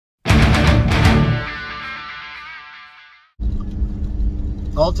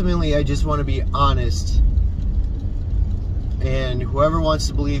ultimately, I just want to be honest. And whoever wants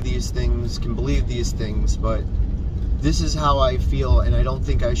to believe these things can believe these things, but this is how I feel, and I don't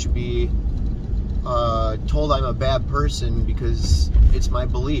think I should be told I'm a bad person because it's my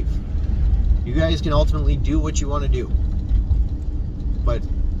belief. You guys can ultimately do what you want to do, but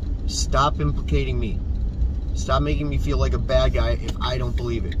stop implicating me. Stop making me feel like a bad guy if I don't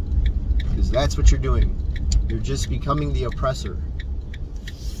believe it, because that's what you're doing. You're just becoming the oppressor.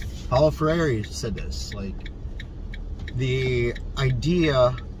 Paulo Freire said this, like, the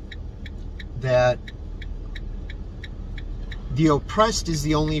idea that the oppressed is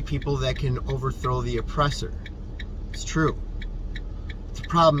the only people that can overthrow the oppressor. It's true. The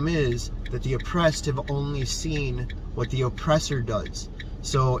problem is that the oppressed have only seen what the oppressor does.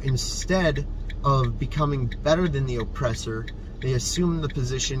 So instead of becoming better than the oppressor, they assume the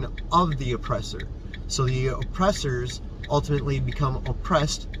position of the oppressor. So the oppressors ultimately become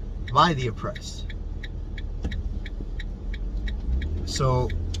oppressed by the oppressed. So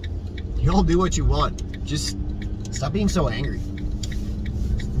you'll do what you want. Just stop being so angry.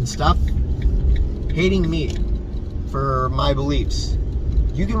 And stop hating me for my beliefs.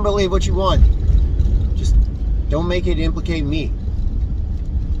 You can believe what you want. Just don't make it implicate me.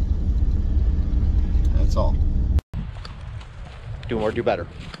 That's all. Do more, do better.